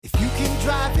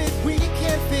drive it, we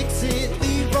can fix it.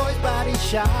 Leroy's Body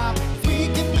Shop. We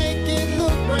can make it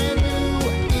look brand new.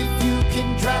 If you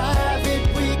can drive it,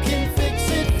 we can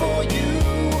fix it for you.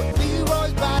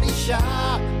 Leroy's Body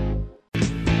Shop.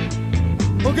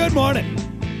 Well, good morning.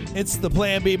 It's the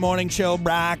Plan B Morning Show.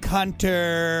 Brock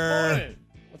Hunter. Morning.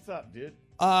 What's up, dude?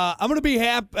 I'm gonna be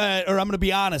I'm gonna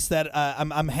be honest that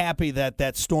I'm happy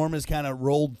that storm has kind of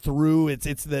rolled through.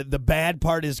 It's the bad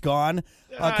part is gone.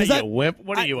 You wimp.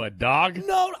 What are you, a dog?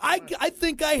 No, I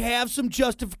think I have some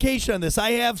justification on this.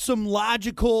 I have some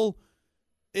logical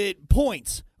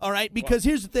points. All right, because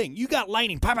here's the thing: you got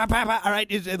lightning, pop, pop, pop, pop, all right,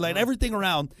 it's like everything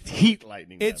around. It's heat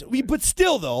lightning. But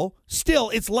still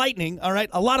it's lightning. All right,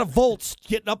 a lot of volts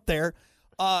getting up there,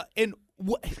 and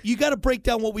you got to break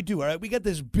down what we do. All right, we got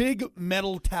this big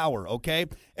metal tower. Okay,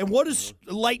 and what does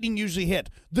lightning usually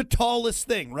hit? The tallest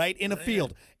thing, right, in a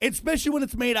field, especially when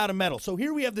it's made out of metal. So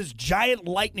here we have this giant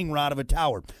lightning rod of a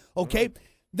tower. Okay,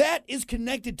 that is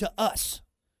connected to us.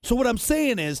 So what I'm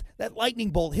saying is that lightning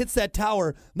bolt hits that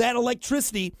tower, that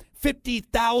electricity,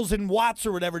 50,000 watts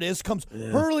or whatever it is, comes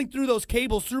hurling through those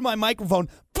cables, through my microphone,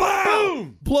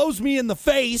 boom, blows me in the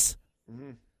face.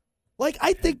 Mm-hmm. Like,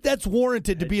 I think that's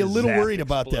warranted to be a little worried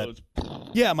about that.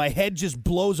 Yeah, my head just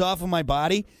blows off of my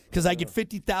body because I get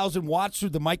 50,000 watts through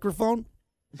the microphone.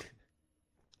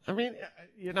 I mean,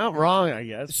 you're not wrong, I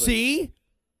guess. See?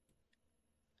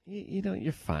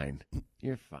 You're fine.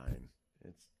 You're fine.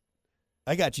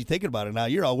 I got you thinking about it now.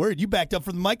 You're all worried. You backed up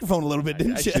from the microphone a little bit,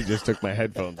 didn't you? I actually just took my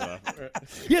headphones off.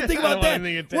 Yeah, think about that.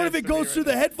 What if it goes through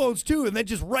the headphones too, and then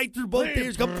just right through both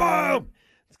ears, go boom?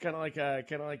 It's kind of like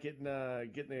getting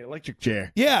the electric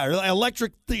chair. Yeah, or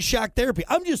electric shock therapy.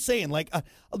 I'm just saying,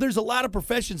 there's a lot of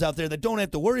professions out there that don't have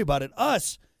to worry about it.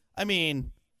 Us, I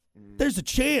mean, there's a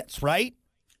chance, right?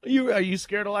 Are you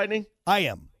scared of lightning? I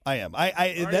am.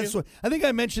 That's what I think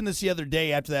I mentioned this the other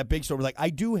day after that big storm. Like, I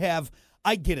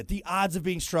get it. The odds of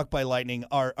being struck by lightning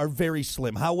are very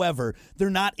slim. However, they're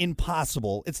not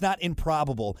impossible. It's not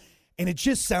improbable. And it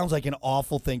just sounds like an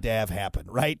awful thing to have happen,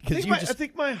 right? I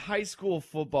think my high school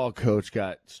football coach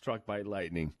got struck by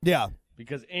lightning. Yeah.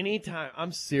 Because anytime,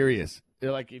 I'm serious,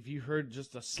 like if you heard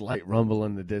just a slight rumble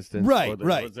in the distance, right,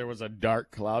 or there was a dark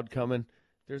cloud coming,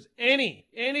 there's any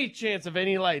chance of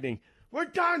any lightning, we're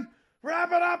done.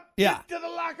 Wrap it up. Yeah. Get to the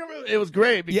locker room. It was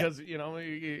great because, you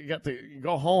got to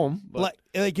go home. But.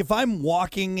 Like if I'm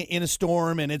walking in a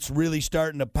storm and it's really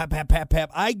starting to pap, pap, pap, pap,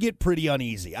 I get pretty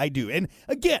uneasy. I do. And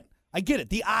again, I get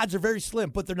it. The odds are very slim,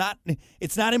 but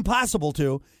it's not impossible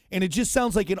to. And it just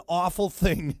sounds like an awful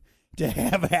thing to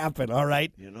have happen, all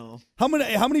right? How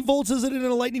many volts is it in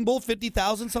a lightning bolt?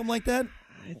 50,000, something like that?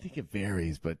 I think it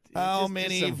varies, but how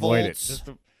many volts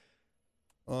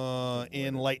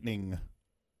in lightning?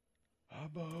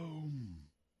 Boom.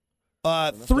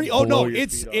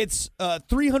 It's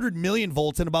 300 million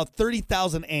volts and about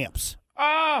 30,000 amps.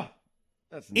 That's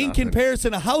nothing. In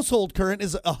comparison, a household current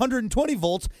is 120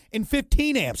 volts and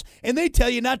 15 amps, and they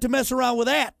tell you not to mess around with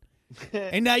that.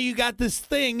 And now you got this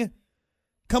thing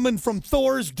coming from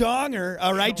Thor's donger,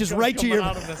 all right, just right to your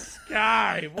out of the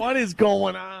sky. What is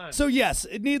going on? So yes,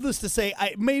 needless to say,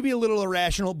 I may be a little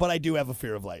irrational, but I do have a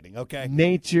fear of lightning. Okay,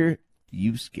 nature.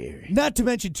 You scary. Not to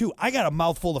mention, too, I got a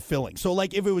mouthful of filling. So,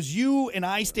 like, if it was you and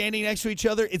I standing next to each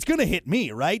other, it's going to hit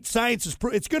me, right? Science is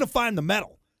it's going to find the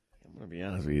metal. I'm going to be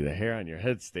honest with you. The hair on your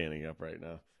head's standing up right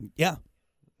now. Yeah.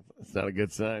 It's not a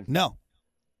good sign. No.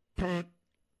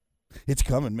 It's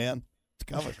coming, man. It's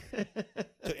coming.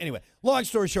 So, anyway, long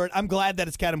story short, I'm glad that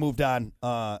it's kind of moved on.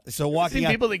 So, walking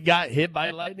people that got hit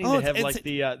by lightning, they have,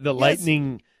 the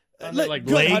lightning... legs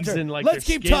Hunter, and let's their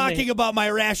keep skin. talking about my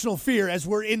irrational fear as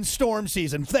we're in storm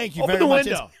season. Thank you open very much.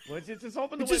 Just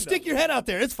open the window. Just stick your head out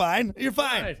there. It's fine. You're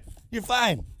fine. Right. You're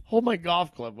fine. Hold my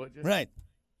golf club, would you? Right.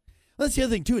 Well, that's the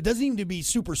other thing too. It doesn't even have to be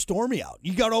super stormy out.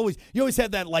 You always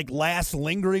have that like last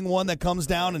lingering one that comes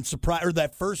down and or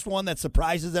that first one that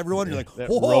surprises everyone. You're like, that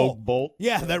whoa, rogue bolt.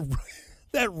 Yeah,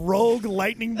 that rogue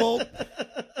lightning bolt.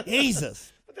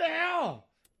 Jesus. What the hell?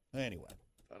 Anyway.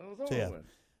 I thought it was over with.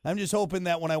 I'm just hoping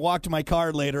that when I walk to my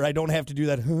car later, I don't have to do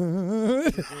that.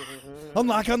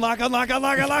 Unlock.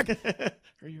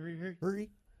 Hurry.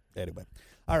 Anyway.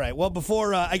 All right. Well,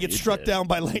 before I get struck down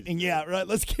by lightning, yeah, right.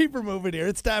 Let's keep her moving here.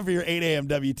 It's time for your 8 a.m.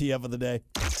 WTF of the day.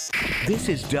 This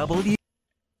is W.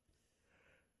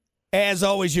 As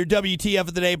always, your WTF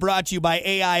of the day brought to you by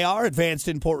AIR, Advanced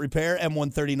Import Repair,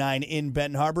 M139 in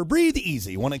Benton Harbor. Breathe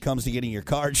easy when it comes to getting your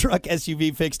car, truck,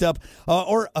 SUV fixed up.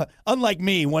 Unlike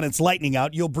me, when it's lightning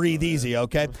out, you'll breathe easy,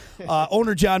 okay?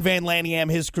 Owner John Van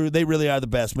Lanningham, his crew, they really are the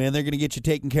best, man. They're going to get you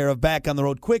taken care of back on the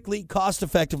road quickly,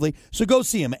 cost-effectively. So go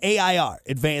see them, AIR,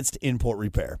 Advanced Import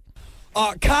Repair.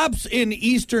 Cops in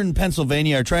eastern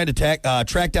Pennsylvania are trying to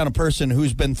track down a person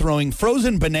who's been throwing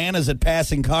frozen bananas at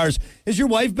passing cars. Has your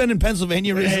wife been in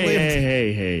Pennsylvania recently?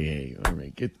 Hey. All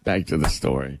right, get back to the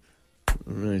story. All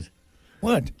right.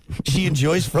 What? She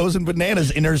enjoys frozen bananas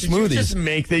in her smoothies. Did you just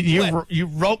make that? You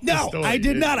wrote the No, story. I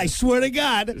did not. I swear to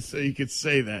God. So you could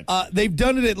say that. They've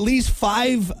done it at least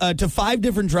five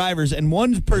different drivers, and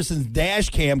one person's dash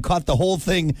cam caught the whole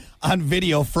thing on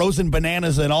video, frozen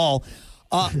bananas and all.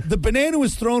 The banana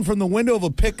was thrown from the window of a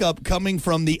pickup coming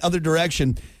from the other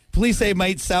direction. Police say it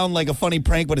might sound like a funny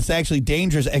prank, but it's actually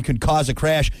dangerous and could cause a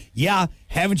crash. Yeah,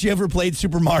 haven't you ever played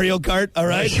Super Mario Kart? All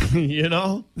right. You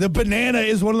know? The banana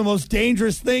is one of the most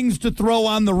dangerous things to throw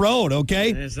on the road,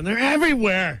 okay? Yes, and they're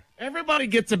everywhere. Everybody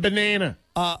gets a banana.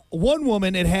 One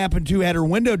woman it happened to had her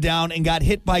window down and got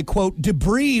hit by, quote,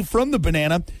 debris from the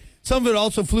banana. Some of it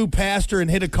also flew past her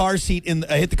and hit the car seat in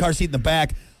the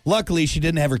back. Luckily, she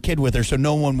didn't have her kid with her, so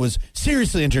no one was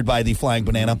seriously injured by the flying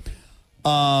banana.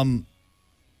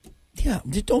 Yeah,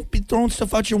 just don't be throwing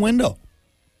stuff out your window.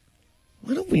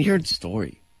 What a weird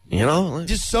story. You know?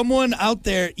 Just someone out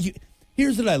there.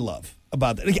 Here's what I love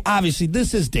about that. Like, obviously,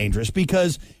 this is dangerous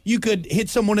because you could hit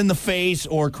someone in the face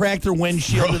or crack their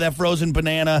windshield with that frozen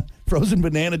banana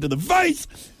to the face,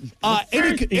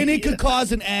 and it could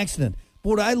cause an accident. But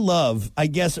what I love, I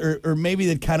guess, or maybe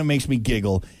that kind of makes me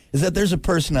giggle, is that there's a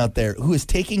person out there who is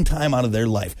taking time out of their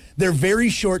life, their very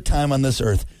short time on this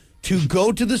earth, to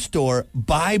go to the store,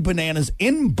 buy bananas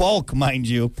in bulk, mind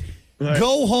you,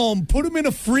 go home, put them in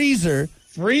a freezer.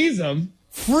 Freeze them?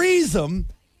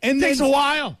 And Takes a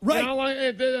while. Right. You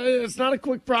know, it's not a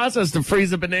quick process to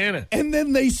freeze a banana. And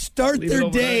then they start their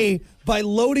day by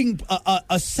loading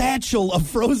a satchel of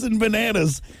frozen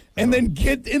bananas and then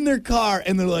get in their car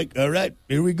and they're like, all right,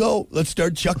 here we go. Let's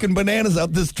start chucking bananas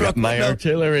out this truck. My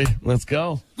artillery. Let's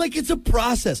go. Like, it's a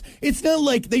process. It's not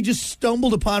like they just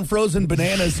stumbled upon frozen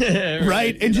bananas,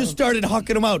 right, and just started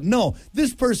hucking them out. No,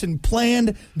 this person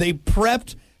planned, they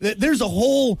prepped. There's a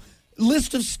whole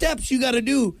list of steps you got to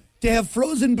do to have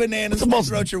frozen bananas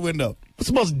out your window. What's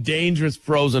the most dangerous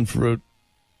frozen fruit?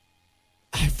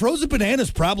 Frozen banana's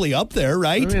probably up there,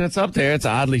 right? I mean, it's up there. It's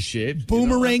oddly shaped.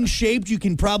 Boomerang shaped. You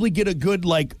can probably get a good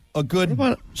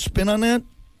spin on that.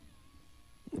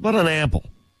 What about an apple?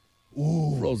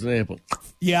 Ooh. Frozen apple.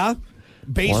 Yeah.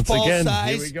 Baseball once again,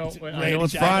 size. Here we go. I know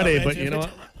it's Friday, but you know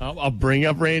what? I'll bring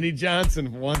up Randy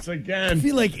Johnson once again. I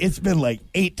feel like it's been like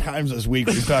 8 times this week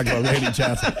we've talked about Randy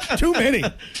Johnson. Too many.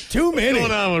 What's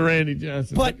going on with Randy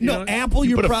Johnson? But no, Apple,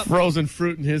 you put a frozen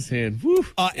fruit in his hand. Woo.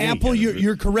 Apple,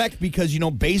 you're correct because,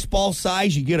 baseball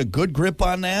size, you get a good grip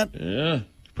on that. Yeah.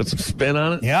 Put some spin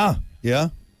on it. Yeah.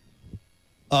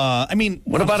 I mean,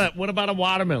 what about a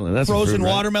watermelon? That's frozen fruit,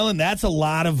 right? watermelon. That's a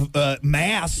lot of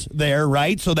mass there,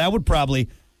 right? So that would probably,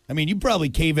 you'd probably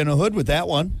cave in a hood with that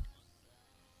one.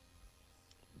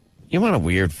 You want a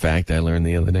weird fact I learned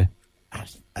the other day?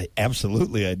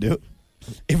 Absolutely, I do.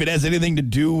 If it has anything to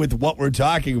do with what we're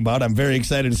talking about, I'm very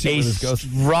excited to see where this goes.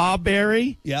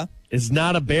 Strawberry, yeah, is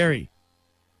not a berry,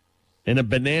 and a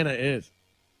banana is.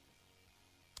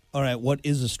 All right, what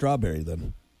is a strawberry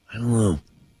then? I don't know.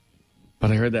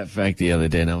 But I heard that fact the other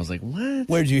day, and I was like, what?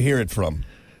 Where'd you hear it from?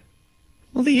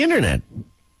 Well, the internet.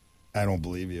 I don't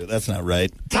believe you. That's not right.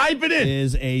 Type it in.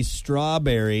 Is a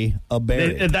strawberry a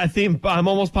berry? I'm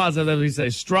almost positive that we say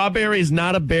strawberry is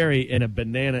not a berry, and a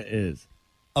banana is.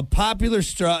 The popular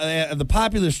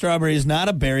strawberry is not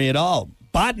a berry at all.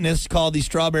 Botanists call the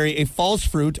strawberry a false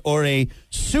fruit or a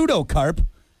pseudocarp.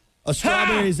 A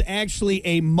strawberry is actually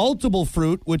a multiple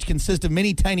fruit, which consists of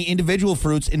many tiny individual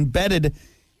fruits embedded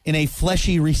in a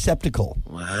fleshy receptacle.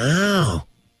 Wow.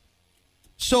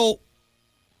 So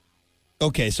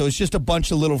it's just a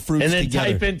bunch of little fruits together. together.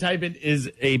 And then type in,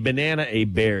 is a banana a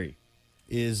berry?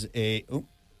 Hit the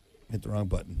wrong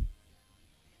button.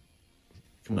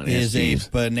 Come on, is a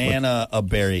banana a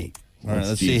berry? All right,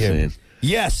 let's see here. Saying?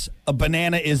 Yes, a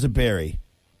banana is a berry.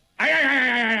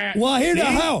 Well,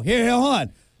 here, hold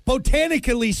on.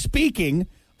 Botanically speaking,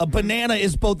 a banana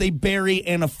is both a berry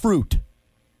and a fruit.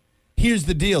 Here's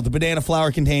the deal. The banana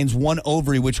flower contains one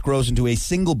ovary, which grows into a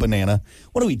single banana.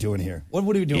 What are we doing here? What are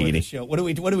we doing with this show? What are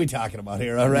we talking about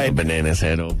here? All right. Bananas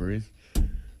had ovaries. Are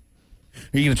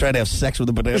you going to try to have sex with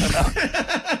a banana now?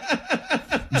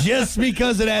 Just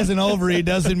because it has an ovary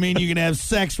doesn't mean you can have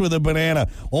sex with a banana.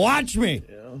 Watch me.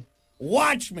 Yeah.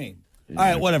 Watch me. Yeah. All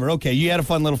right, whatever. Okay, you had a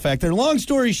fun little fact there. Long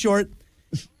story short,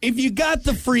 if you got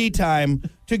the free time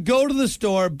to go to the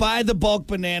store, buy the bulk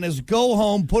bananas, go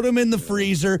home, put them in the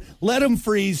freezer, let them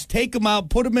freeze, take them out,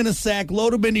 put them in a sack,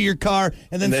 load them into your car,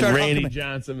 and then start Randy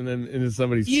Johnson and then into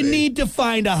somebody's You face. need to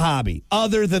find a hobby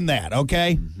other than that,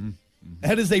 okay? Mm-hmm.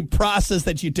 That is a process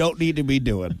that you don't need to be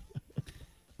doing.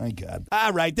 My God.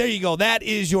 All right, there you go. That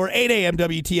is your 8 a.m.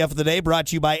 WTF of the day, brought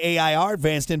to you by AIR,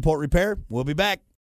 Advanced Import Repair. We'll be back.